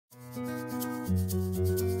So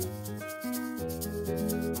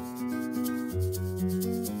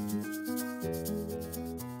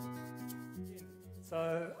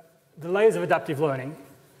the layers of adaptive learning.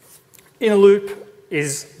 In a loop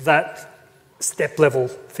is that step-level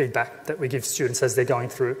feedback that we give students as they're going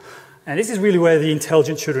through. And this is really where the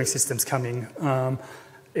intelligent tutoring systems come in.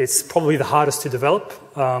 It's probably the hardest to develop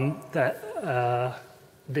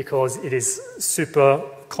because it is super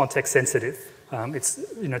context sensitive. It's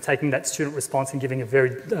taking that student response and giving a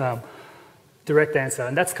very direct answer.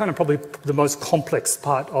 And that's kind of probably the most complex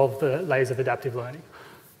part of the layers of adaptive learning.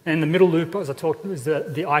 And the middle loop, as I talked, is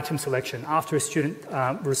the item selection. After a student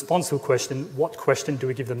responds to a question, what question do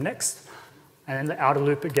we give them next? And then the outer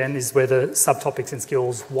loop, again, is where the subtopics and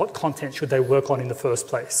skills, what content should they work on in the first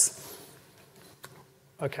place?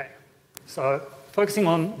 Okay, so focusing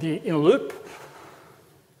on the inner loop.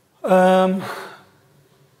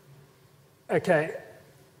 Okay,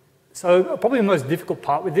 so probably the most difficult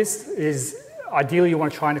part with this is ideally you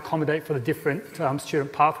want to try and accommodate for the different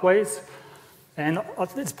student pathways. And I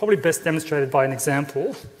think it's probably best demonstrated by an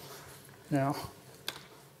example. Now,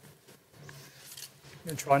 I'm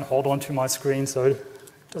going to try and hold on to my screen so it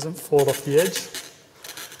doesn't fall off the edge.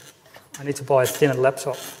 I need to buy a thinner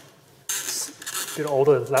laptop. It's a bit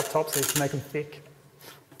older laptop, so you can make them thick.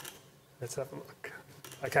 Let's have a look.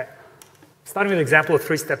 Okay, starting with an example of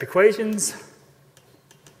three-step equations.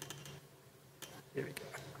 Here we go.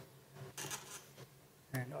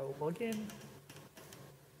 And I will log in.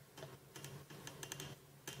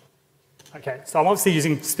 Okay, so I'm obviously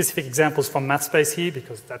using specific examples from Mathspace here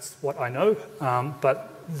because that's what I know,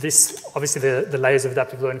 but this, obviously the layers of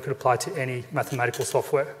adaptive learning could apply to any mathematical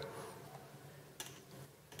software.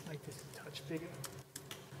 Make this a touch bigger.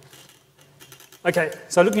 Okay,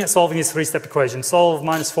 so looking at solving this three-step equation, solve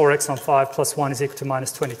minus 4x on 5 plus 1 is equal to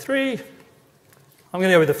minus 23. I'm going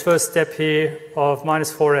to go with the first step here of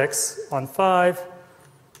minus 4x on 5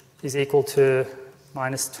 is equal to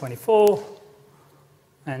minus 24.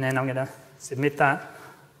 And then I'm going to submit that.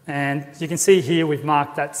 And you can see here we've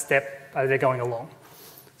marked that step as they're going along.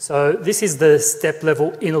 So this is the step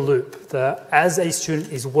level inner loop. As a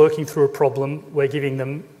student is working through a problem, we're giving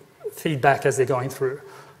them feedback as they're going through.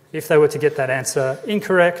 If they were to get that answer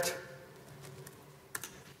incorrect,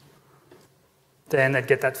 then they'd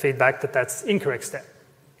get that feedback that that's incorrect step.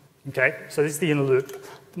 Okay, so this is the inner loop.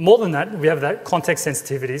 More than that, we have that context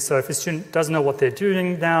sensitivity. So if a student doesn't know what they're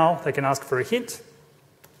doing now, they can ask for a hint.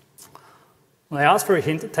 When they ask for a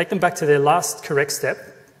hint, take them back to their last correct step,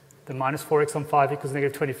 the minus 4x on 5 equals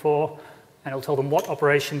negative 24, and it'll tell them what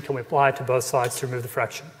operation can we apply to both sides to remove the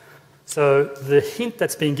fraction. So the hint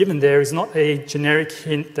that's being given there is not a generic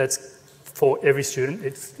hint that's for every student.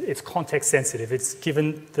 It's context sensitive. It's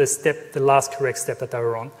given the last correct step that they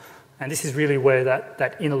were on. And this is really where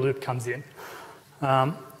that inner loop comes in.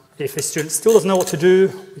 If a student still doesn't know what to do,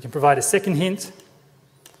 we can provide a second hint.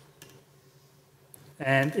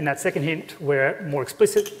 And in that second hint, we're more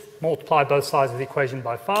explicit, multiply both sides of the equation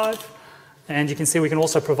by 5. And you can see we can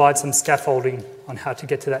also provide some scaffolding on how to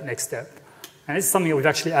get to that next step. And this is something that we've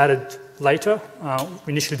actually added later.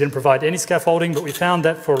 We initially didn't provide any scaffolding, but we found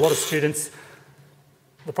that for a lot of students,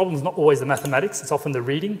 the problem is not always the mathematics, it's often the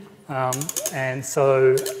reading. And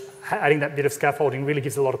so adding that bit of scaffolding really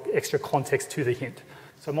gives a lot of extra context to the hint.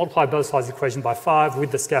 So multiply both sides of the equation by 5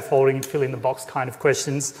 with the scaffolding and fill in the box kind of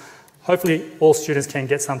questions. Hopefully all students can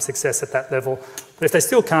get some success at that level. But if they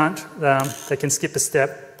still can't, they can skip a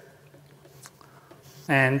step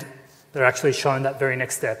and they're actually shown that very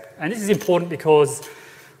next step. And this is important because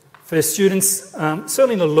for students,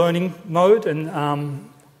 certainly in the learning mode, and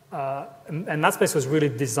Mathspace was really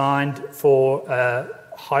designed for a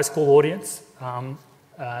high school audience.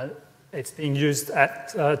 It's being used at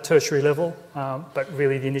tertiary level, but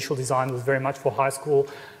really the initial design was very much for high school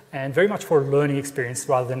and very much for a learning experience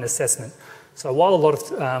rather than assessment. So while a lot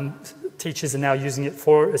of teachers are now using it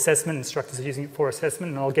for assessment, instructors are using it for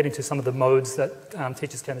assessment, and I'll get into some of the modes that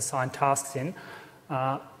teachers can assign tasks in,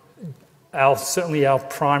 certainly our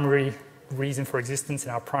primary reason for existence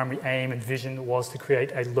and our primary aim and vision was to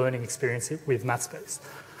create a learning experience with Mathspace.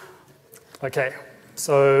 Okay,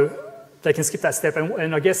 so they can skip that step,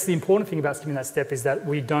 and I guess the important thing about skipping that step is that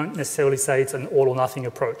we don't necessarily say it's an all or nothing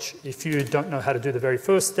approach. If you don't know how to do the very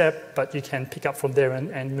first step, but you can pick up from there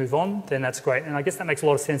and move on, then that's great. And I guess that makes a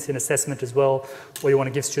lot of sense in assessment as well, where you want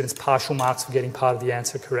to give students partial marks for getting part of the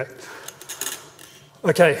answer correct.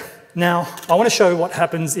 Okay, now I want to show what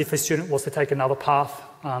happens if a student was to take another path.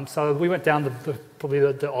 So we went down probably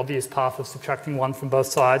the obvious path of subtracting 1 from both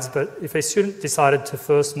sides, but if a student decided to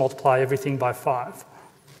first multiply everything by 5,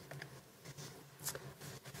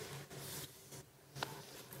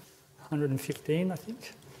 115, I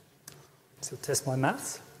think. So test my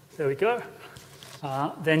maths. There we go.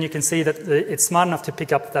 Then you can see that it's smart enough to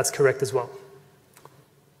pick up that's correct as well.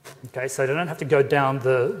 Okay, so they don't have to go down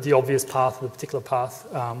the obvious path, the particular path.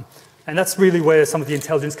 And that's really where some of the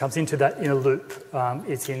intelligence comes into that inner loop.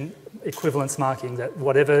 It's in equivalence marking, that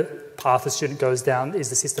whatever path a student goes down, is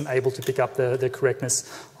the system able to pick up the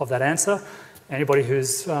correctness of that answer. Anybody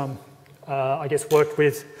who's, I guess, worked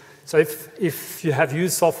with, so if you have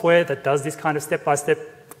used software that does this kind of step-by-step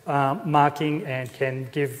marking and can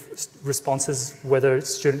give responses whether a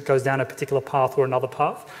student goes down a particular path or another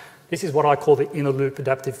path, this is what I call the inner loop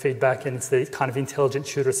adaptive feedback, and it's the kind of intelligent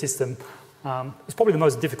tutor system. It's probably the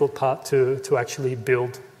most difficult part to actually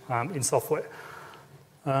build in software.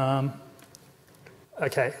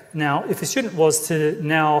 Okay, now if a student was to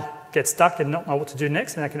now get stuck and not know what to do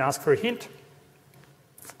next, and they can ask for a hint,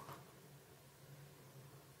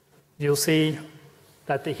 you'll see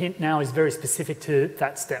that the hint now is very specific to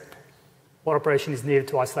that step. What operation is needed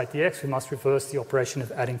to isolate the x? We must reverse the operation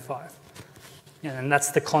of adding 5. And that's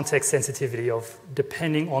the context sensitivity of,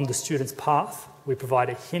 depending on the student's path, we provide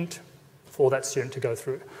a hint for that student to go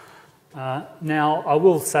through. Now, I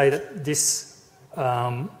will say that this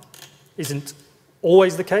isn't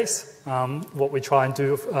always the case. What we try and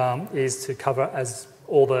do is to cover as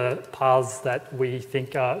all the paths that we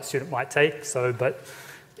think a student might take. So, but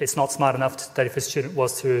it's not smart enough that if a student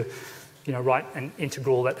was to, write an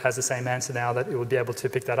integral that has the same answer now, that it would be able to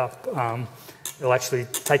pick that up. It'll actually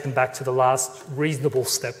take them back to the last reasonable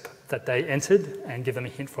step that they entered and give them a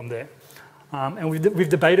hint from there. And we've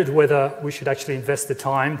debated whether we should actually invest the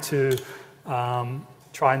time to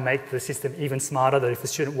try and make the system even smarter, that if a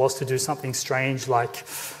student was to do something strange like,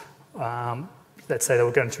 let's say they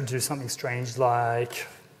were going to do something strange like,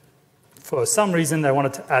 for some reason they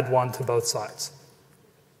wanted to add 1 to both sides.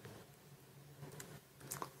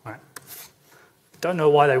 All right. Don't know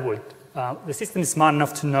why they would. The system is smart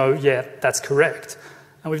enough to know, yeah, that's correct.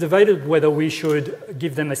 And we've debated whether we should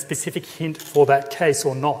give them a specific hint for that case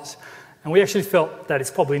or not. And we actually felt that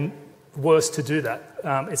it's probably worse to do that.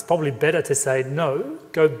 It's probably better to say, no,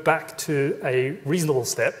 go back to a reasonable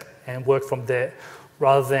step and work from there,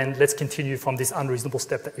 rather than let's continue from this unreasonable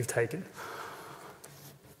step that you've taken.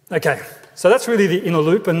 Okay, so that's really the inner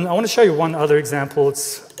loop, and I want to show you one other example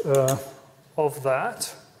of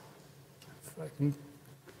that. If I can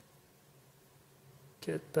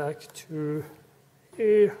get back to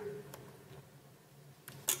here.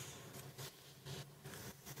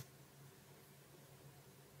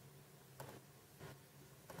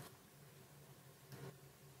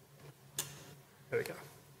 There we go.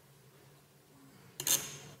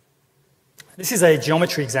 This is a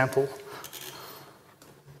geometry example.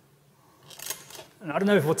 And I don't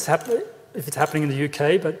know if it's happening in the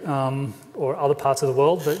UK, but or other parts of the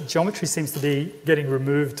world, but geometry seems to be getting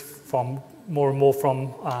removed from more and more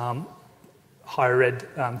from higher ed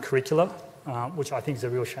curricula, which I think is a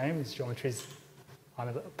real shame.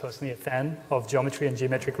 I'm personally a fan of geometry and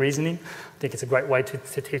geometric reasoning. I think it's a great way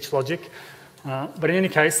to teach logic. But in any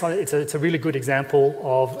case, it's a really good example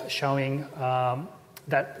of showing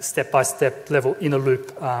that step-by-step level inner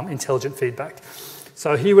loop intelligent feedback.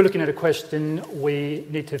 So here we're looking at a question. We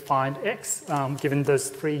need to find x, given those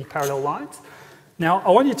 3 parallel lines. Now, I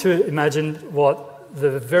want you to imagine what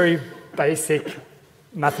the very basic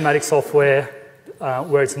mathematics software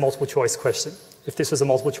where it's a multiple choice question. If this was a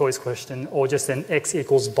multiple choice question, or just an x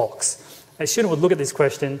equals box. A student would look at this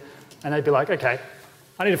question and they'd be like, okay,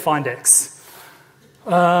 I need to find x.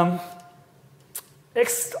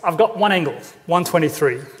 X, I've got one angle,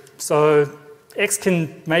 123. So x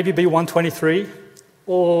can maybe be 123,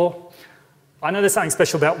 or I know there's something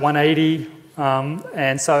special about 180,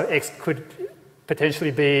 and so x could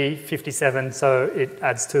potentially be 57, so it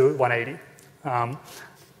adds to 180.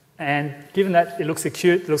 And given that it looks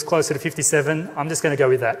acute, it looks closer to 57, I'm just going to go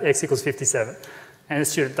with that, x equals 57. And the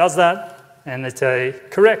student does that, and they say,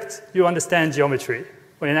 correct, you understand geometry.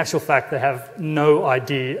 When in actual fact, they have no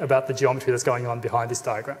idea about the geometry that's going on behind this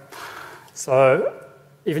diagram. So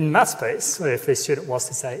even in Mathspace, if a student was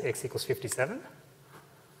to say x equals 57,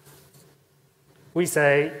 we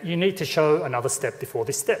say, you need to show another step before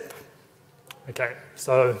this step. Okay,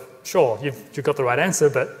 so sure, you've got the right answer,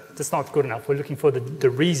 but that's not good enough. We're looking for the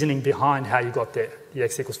reasoning behind how you got there, the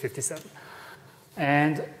x equals 57.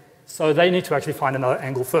 And so they need to actually find another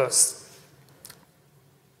angle first.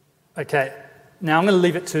 Okay. Now I'm going to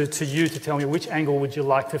leave it to you to tell me which angle would you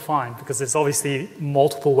like to find, because there's obviously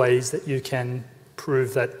multiple ways that you can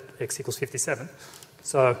prove that x equals 57.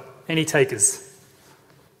 So any takers?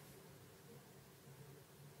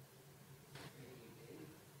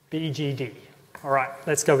 BGD. All right,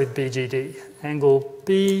 let's go with BGD. Angle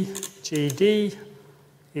BGD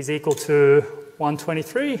is equal to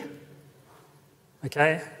 123.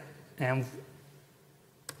 Okay, and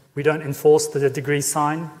we don't enforce the degree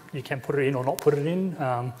sign. You can put it in or not put it in,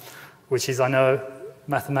 which is, I know,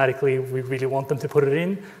 mathematically we really want them to put it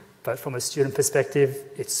in, but from a student perspective,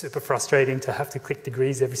 it's super frustrating to have to click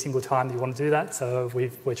degrees every single time you want to do that, so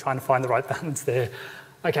we're trying to find the right balance there.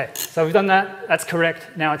 Okay, so we've done that, that's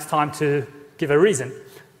correct. Now it's time to give a reason.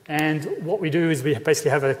 And what we do is we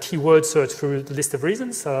basically have a keyword search through the list of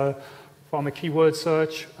reasons. So from a keyword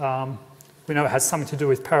search, we know it has something to do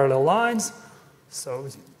with parallel lines. So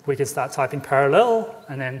we can start typing parallel,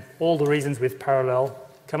 and then all the reasons with parallel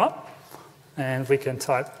come up. And we can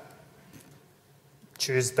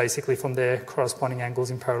choose basically from there corresponding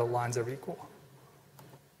angles in parallel lines are equal.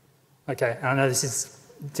 Okay, and I know this is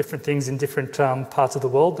different things in different parts of the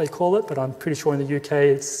world they call it, but I'm pretty sure in the UK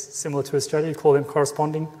it's similar to Australia. You call them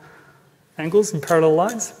corresponding angles in parallel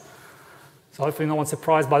lines. So hopefully no one's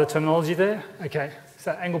surprised by the terminology there. Okay,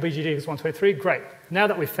 so angle BGD is 123, great. Now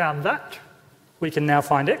that we've found that, we can now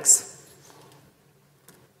find x.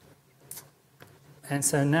 And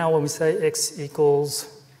so now when we say x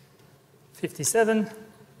equals 57,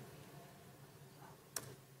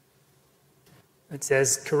 it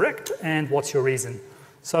says correct, and what's your reason?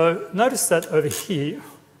 So notice that over here,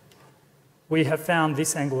 we have found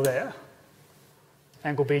this angle there,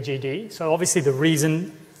 angle BGD. So obviously the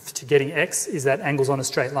reason to getting x is that angles on a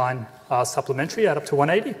straight line are supplementary, add up to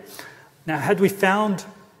 180. Now, had we found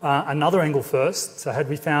another angle first, so had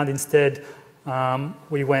we found instead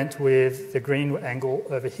we went with the green angle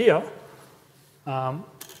over here, and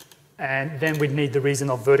then we'd need the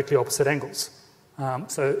reason of vertically opposite angles.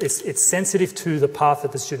 So it's sensitive to the path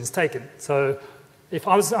that the student's taken. So if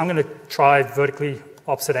I'm going to try vertically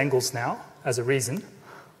opposite angles now as a reason,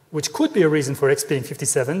 which could be a reason for x being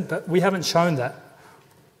 57, but we haven't shown that.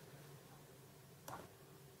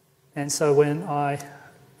 And so when I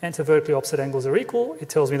enter vertically opposite angles are equal, it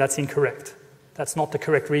tells me that's incorrect. That's not the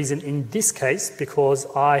correct reason in this case because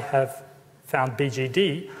I have found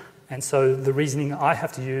BGD, and so the reasoning I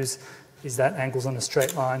have to use is that angles on a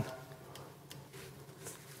straight line,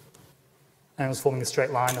 angles forming a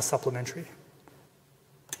straight line are supplementary.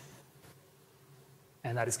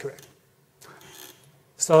 And that is correct.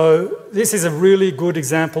 So this is a really good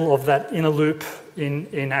example of that inner loop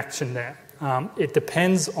in action there. It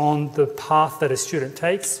depends on the path that a student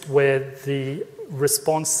takes, where the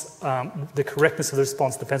response, the correctness of the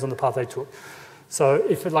response depends on the path they took. So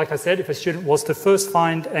if, like I said, if a student was to first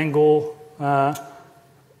find angle,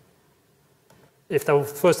 if they were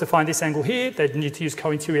first to find this angle here, they'd need to use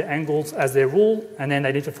co-interior angles as their rule, and then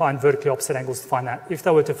they need to find vertically opposite angles to find that. If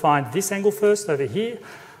they were to find this angle first over here,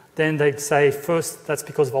 then they'd say first that's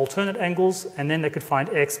because of alternate angles, and then they could find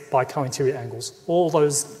x by co-interior angles. All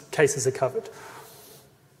those cases are covered.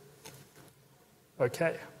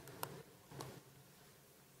 Okay.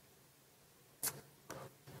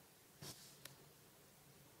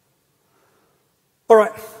 All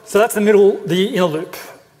right, so that's the inner loop.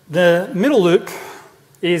 The middle loop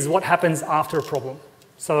is what happens after a problem.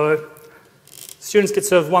 So students get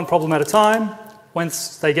served one problem at a time.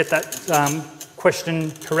 Once they get that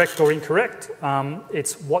question correct or incorrect,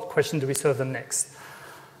 it's what question do we serve them next.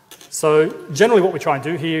 So generally what we try and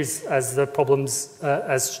do here is as the problems,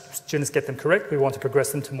 as students get them correct, we want to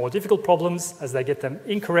progress them to more difficult problems. As they get them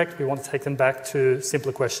incorrect, we want to take them back to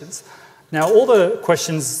simpler questions. Now all the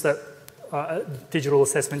questions that digital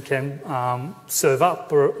assessment can serve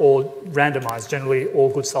up or randomise. Generally, all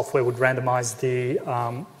good software would randomise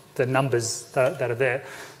the numbers that are there.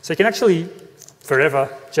 So you can actually forever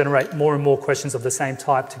generate more and more questions of the same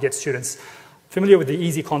type to get students familiar with the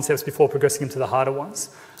easy concepts before progressing them to the harder ones.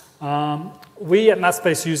 We at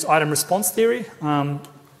Mathspace use item response theory. A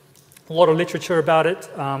lot of literature about it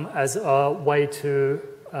as a way to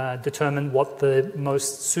determine what the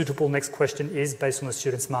most suitable next question is based on the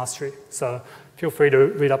student's mastery. So feel free to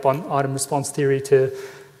read up on item response theory to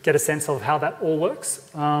get a sense of how that all works.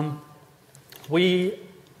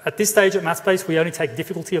 At this stage at Mathspace, we only take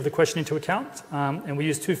difficulty of the question into account, and we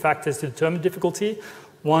use two factors to determine difficulty.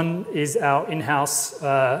 One is our in-house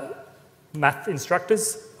math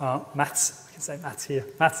instructors,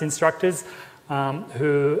 maths instructors,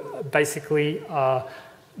 who basically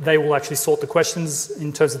they will actually sort the questions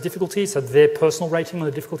in terms of difficulty, so their personal rating on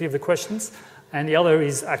the difficulty of the questions. And the other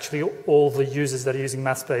is actually all the users that are using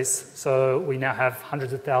Mathspace. So we now have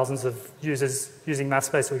hundreds of thousands of users using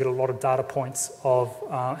Mathspace, so we get a lot of data points of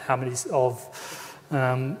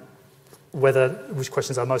which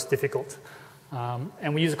questions are most difficult.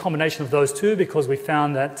 And we use a combination of those two because we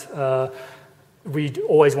found that we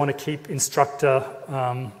always want to keep instructor,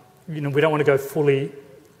 we don't want to go fully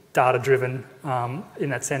data-driven in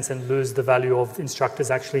that sense and lose the value of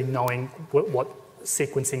instructors actually knowing what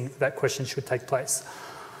sequencing that question should take place.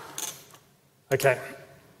 Okay,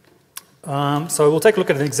 so we'll take a look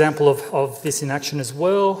at an example of this in action as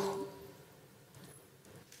well.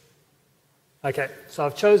 Okay, so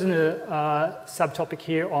I've chosen a subtopic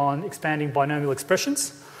here on expanding binomial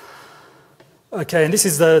expressions. Okay, and this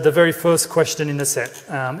is the very first question in the set.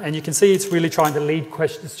 And you can see it's really trying to lead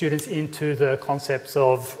students into the concepts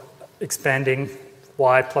of expanding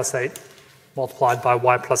y plus 8 multiplied by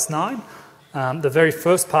y plus 9. The very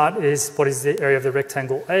first part is what is the area of the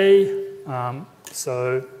rectangle A.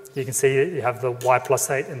 So you can see you have the y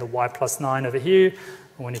plus 8 and the y plus 9 over here.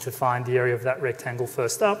 And we need to find the area of that rectangle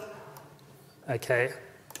first up. Okay,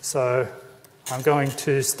 so I'm going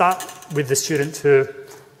to start with the student to,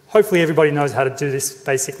 hopefully everybody knows how to do this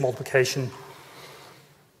basic multiplication.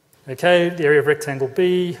 Okay, the area of rectangle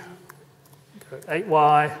B,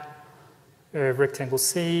 8y, area of rectangle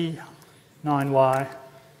C, 9y,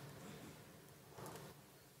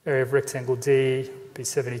 area of rectangle D, be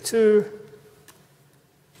 72.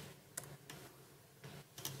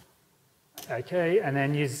 Okay, and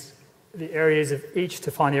then use the areas of each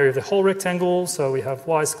to find the area of the whole rectangle. So we have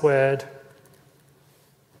y squared,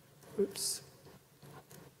 plus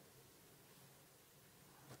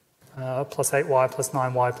 8y plus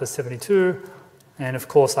 9y plus 72. And of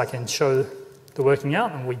course I can show the working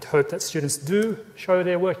out, and we hope that students do show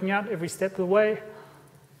their working out every step of the way.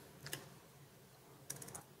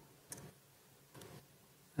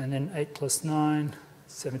 And then 8 plus 9,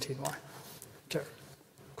 17y. Okay.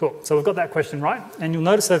 Cool, so we've got that question right. And you'll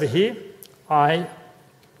notice over here, I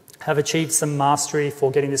have achieved some mastery for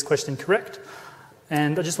getting this question correct.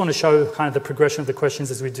 And I just want to show kind of the progression of the questions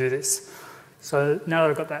as we do this. So now that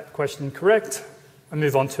I've got that question correct, I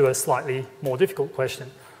move on to a slightly more difficult question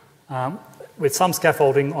with some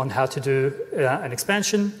scaffolding on how to do an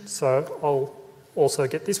expansion. So I'll also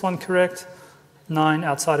get this one correct. 9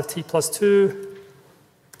 outside of t plus 2.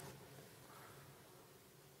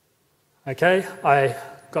 Okay, I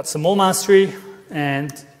got some more mastery,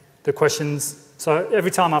 and the questions, so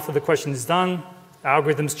every time after the question is done,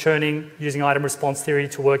 algorithms churning using item response theory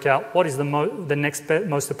to work out what is the next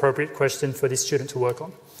most appropriate question for this student to work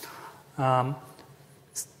on.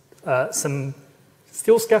 Some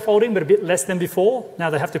still scaffolding, but a bit less than before. Now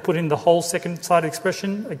they have to put in the whole second side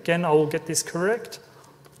expression. Again, I will get this correct,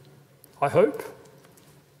 I hope.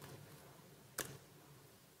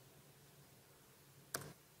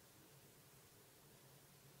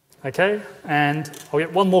 Okay, and I'll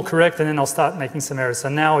get one more correct and then I'll start making some errors. So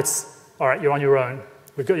now it's, all right, you're on your own.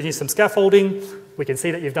 We've got you need some scaffolding. We can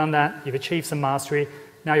see that you've done that. You've achieved some mastery.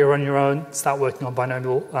 Now you're on your own. Start working on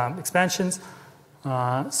binomial expansions.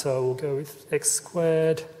 So we'll go with x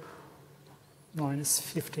squared minus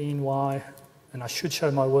 15y. And I should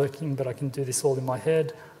show my working, but I can do this all in my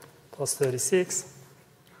head. Plus 36.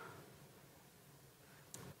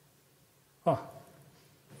 Oh.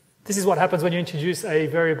 This is what happens when you introduce a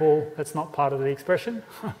variable that's not part of the expression.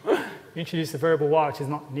 You introduce a variable y which is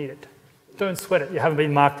not needed. Don't sweat it, you haven't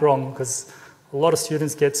been marked wrong, because a lot of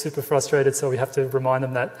students get super frustrated, so we have to remind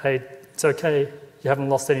them that, hey, it's okay, you haven't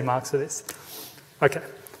lost any marks for this. Okay.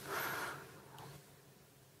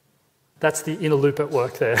 That's the inner loop at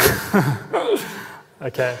work there.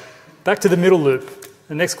 Okay, back to the middle loop.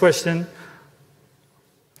 The next question.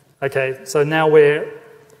 Okay, so now we're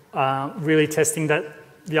really testing that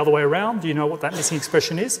the other way around. Do you know what that missing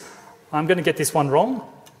expression is? I'm going to get this one wrong.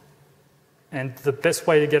 And the best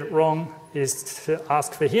way to get it wrong is to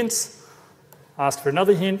ask for hints, ask for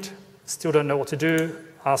another hint, still don't know what to do,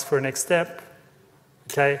 ask for a next step.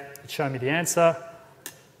 Okay, show me the answer.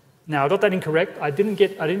 Now I got that incorrect. I didn't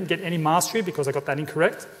get any mastery because I got that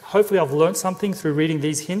incorrect. Hopefully I've learned something through reading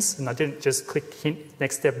these hints, and I didn't just click hint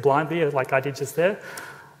next step blindly like I did just there.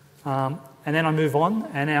 And then I move on,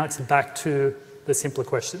 and now it's back to the simpler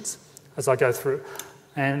questions as I go through.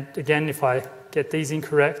 And again, if I get these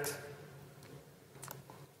incorrect,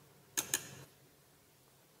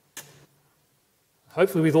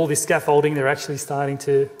 hopefully with all this scaffolding, they're actually starting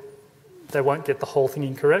to, they won't get the whole thing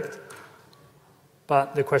incorrect,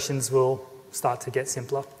 but the questions will start to get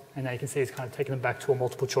simpler. And now you can see it's kind of taking them back to a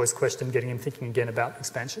multiple choice question, getting them thinking again about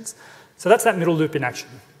expansions. So that's that middle loop in action.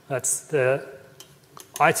 That's the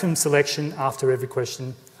item selection after every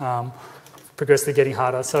question, progressively getting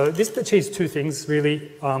harder. So this achieves two things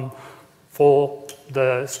really for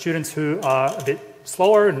the students who are a bit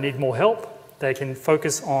slower and need more help. They can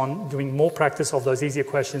focus on doing more practice of those easier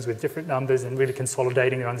questions with different numbers and really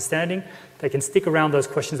consolidating their understanding. They can stick around those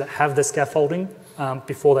questions that have the scaffolding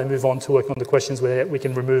before they move on to working on the questions where we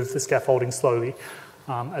can remove the scaffolding slowly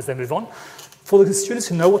as they move on. For the students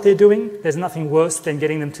who know what they're doing, there's nothing worse than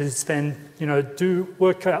getting them to spend,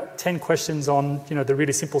 work out 10 questions on, the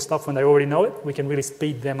really simple stuff when they already know it. We can really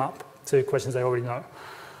speed them up to questions they already know,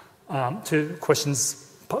 to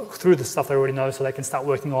questions through the stuff they already know, so they can start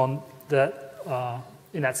working on that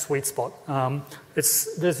in that sweet spot.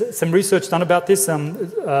 There's some research done about this.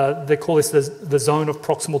 They call this the zone of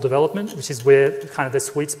proximal development, which is where kind of the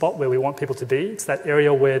sweet spot where we want people to be. It's that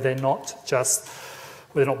area where they're not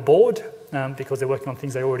bored because they're working on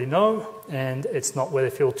things they already know, and it's not where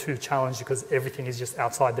they feel too challenged because everything is just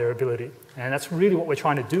outside their ability. And that's really what we're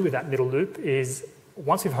trying to do with that middle loop is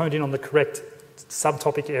once we've honed in on the correct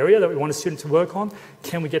subtopic area that we want a student to work on,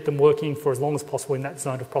 can we get them working for as long as possible in that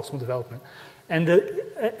zone of proximal development? And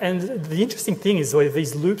the interesting thing is the way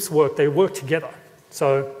these loops work, they work together.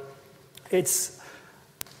 So I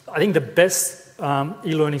think the best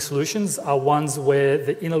e-learning solutions are ones where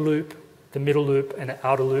the inner loop, the middle loop, and the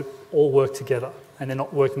outer loop all work together, and they're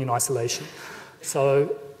not working in isolation.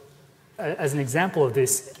 So as an example of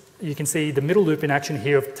this, you can see the middle loop in action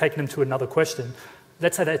here of taking them to another question.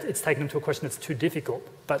 Let's say that it's taken them to a question that's too difficult,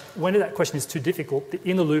 but when that question is too difficult, the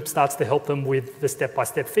inner loop starts to help them with the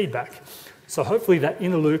step-by-step feedback. So hopefully that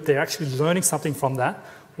inner loop, they're actually learning something from that.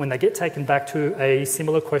 When they get taken back to a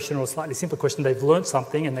similar question or a slightly simpler question, they've learned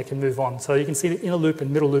something and they can move on. So you can see the inner loop and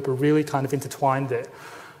middle loop are really kind of intertwined there.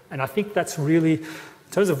 And I think that's really,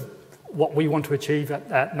 in terms of what we want to achieve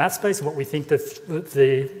at Mathspace and what we think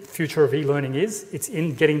the future of e-learning is, it's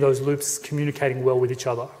in getting those loops communicating well with each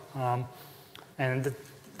other. And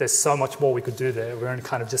there's so much more we could do there. We're only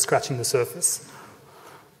kind of just scratching the surface.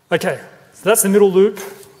 Okay, so that's the middle loop.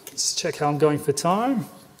 Let's check how I'm going for time.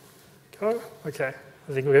 Go. Okay,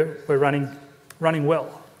 I think we're running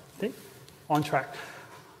well. I think on track.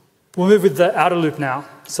 We'll move with the outer loop now.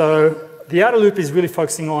 So the outer loop is really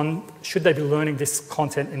focusing on should they be learning this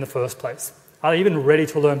content in the first place? Are they even ready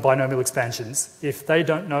to learn binomial expansions? If they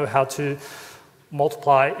don't know how to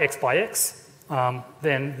multiply x by x,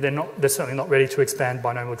 then they're certainly not ready to expand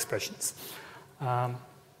binomial expressions.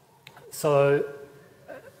 So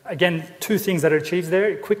again, two things that are achieved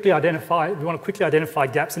there. We want to quickly identify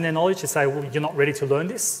gaps in their knowledge to say, well, you're not ready to learn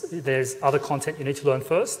this. There's other content you need to learn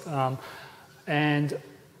first. And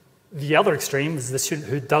the other extreme is the student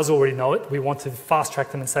who does already know it. We want to fast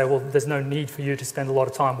track them and say, well, there's no need for you to spend a lot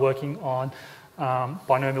of time working on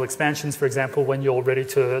binomial expansions, for example, when you're ready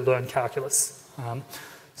to learn calculus.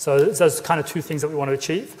 So those are kind of two things that we want to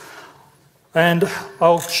achieve. And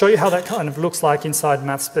I'll show you how that kind of looks like inside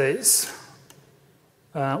Mathspace.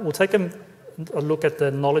 We'll take a look at the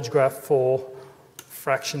knowledge graph for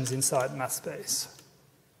fractions inside Mathspace.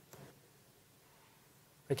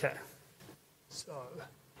 Okay, so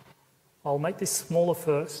I'll make this smaller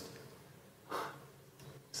first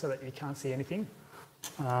so that you can't see anything.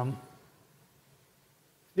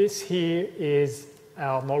 This here is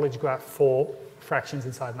our knowledge graph for fractions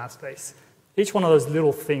inside Mathspace. Each one of those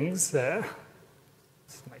little things there,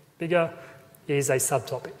 let's make it bigger, is a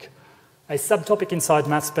subtopic. A subtopic inside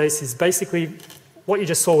Mathspace is basically what you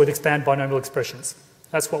just saw with expand binomial expressions.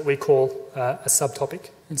 That's what we call a subtopic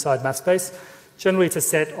inside Mathspace. Generally, it's a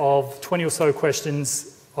set of 20 or so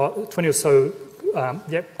questions,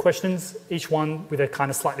 questions, each one with a kind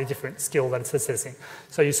of slightly different skill that it's assessing.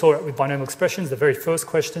 So you saw it with binomial expressions. The very first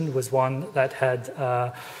question was one that had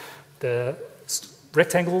the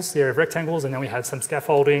rectangles, the area of rectangles, and then we had some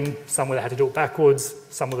scaffolding, some where they had to do it backwards,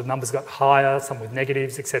 some where the numbers got higher, some with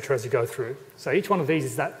negatives, etc. as you go through. So each one of these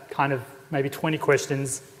is that kind of maybe 20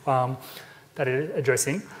 questions that it's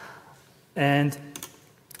addressing. And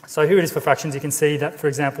so here it is for fractions. You can see that, for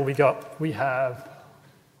example, we have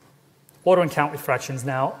order and count with fractions.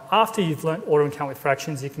 Now, after you've learned order and count with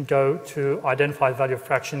fractions, you can go to identify the value of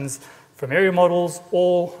fractions from area models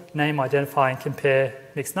or name, identify, and compare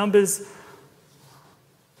mixed numbers.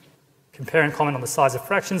 Compare and comment on the size of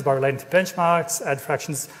fractions by relating to benchmarks, add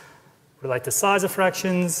fractions, relate to size of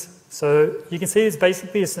fractions. So you can see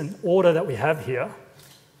it's an order that we have here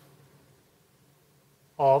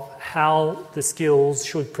of how the skills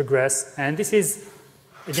should progress. And this is,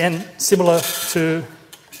 again, similar to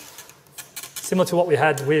what we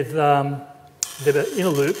had with the inner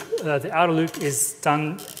loop. The outer loop is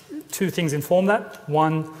done, two things inform that.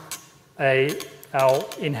 One, our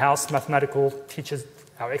in-house mathematical teachers,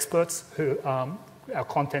 our experts, our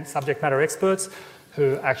content subject matter experts,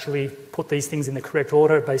 who actually put these things in the correct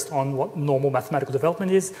order based on what normal mathematical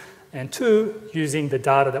development is. And 2, using the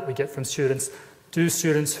data that we get from students. Do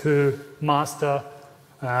students who master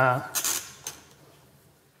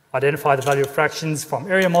identify the value of fractions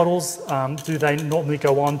from area models, do they normally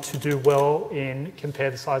go on to do well in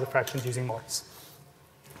compare the size of fractions using models?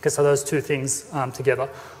 Okay, so those two things together.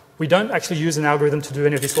 We don't actually use an algorithm to do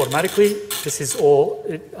any of this automatically. This is all,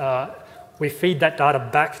 we feed that data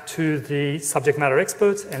back to the subject matter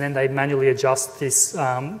experts, and then they manually adjust this,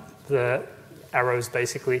 the arrows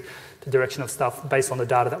basically, the direction of stuff based on the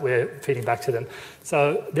data that we're feeding back to them.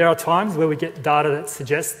 So there are times where we get data that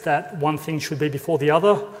suggests that one thing should be before the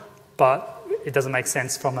other, but it doesn't make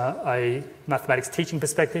sense from a mathematics teaching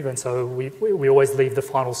perspective, and so we always leave the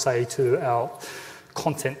final say to our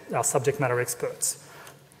content, our subject matter experts.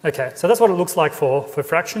 Okay, so that's what it looks like for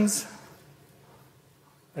fractions.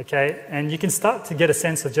 Okay, and you can start to get a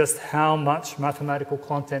sense of just how much mathematical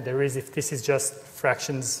content there is if this is just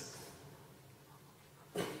fractions.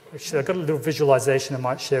 Actually, I've got a little visualization I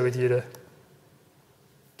might share with you to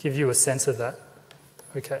give you a sense of that.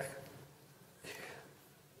 Okay.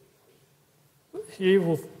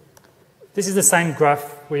 This is the same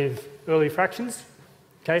graph with early fractions.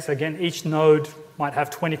 Okay, so again, each node might have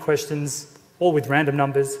 20 questions, all with random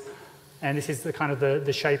numbers, and this is the kind of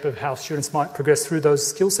the shape of how students might progress through those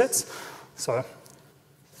skill sets. So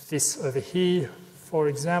this over here, for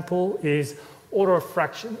example, is order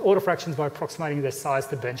fractions by approximating their size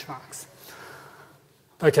to benchmarks.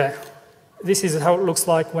 Okay, this is how it looks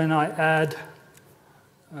like when I add,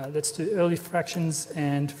 let's do early fractions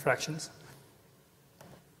and fractions.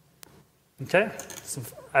 Okay, so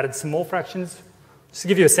added some more fractions. Just to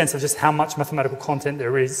give you a sense of just how much mathematical content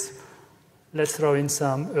there is, let's throw in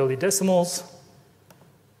some early decimals.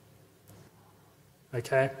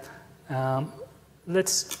 Okay,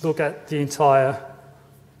 let's look at the entire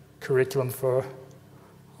curriculum for, I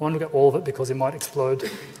won't look at all of it because it might explode.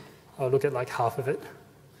 I'll look at like half of it.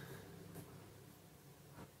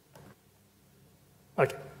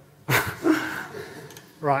 Okay.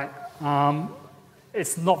 Right.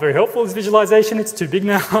 It's not very helpful, this visualization, it's too big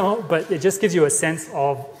now, but it just gives you a sense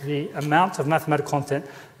of the amount of mathematical content.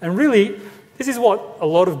 And really, this is what a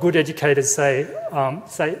lot of good educators say.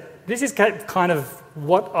 This is kind of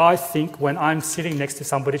what I think when I'm sitting next to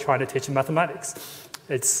somebody trying to teach them mathematics.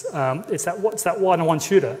 It's that one-on-one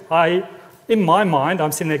tutor. In my mind,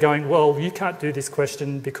 I'm sitting there going, well, you can't do this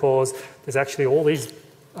question because there's actually all these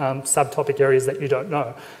subtopic areas that you don't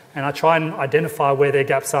know. And I try and identify where their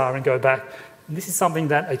gaps are and go back. And this is something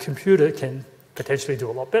that a computer can potentially do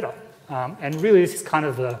a lot better. And really, this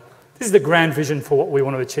is the grand vision for what we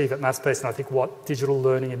want to achieve at Mathspace, and I think what digital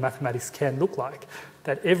learning in mathematics can look like.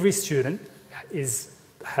 That every student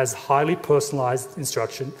has highly personalized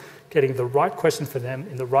instruction, getting the right question for them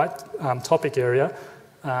in the right topic area,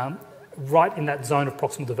 right in that zone of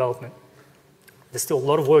proximal development. There's still a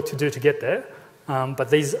lot of work to do to get there, but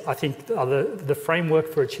these, I think, are the framework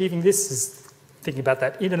for achieving this is thinking about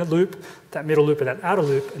that inner loop, that middle loop, and that outer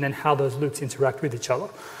loop, and then how those loops interact with each other.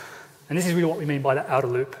 And this is really what we mean by the outer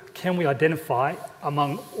loop. Can we identify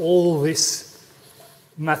among all this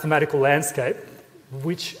mathematical landscape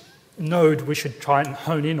which node we should try and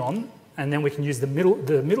hone in on, and then we can use the middle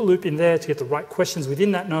loop in there to get the right questions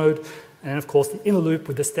within that node, and then of course the inner loop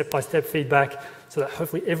with the step-by-step feedback, so that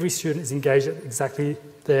hopefully every student is engaged at exactly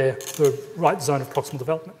the right zone of proximal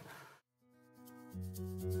development.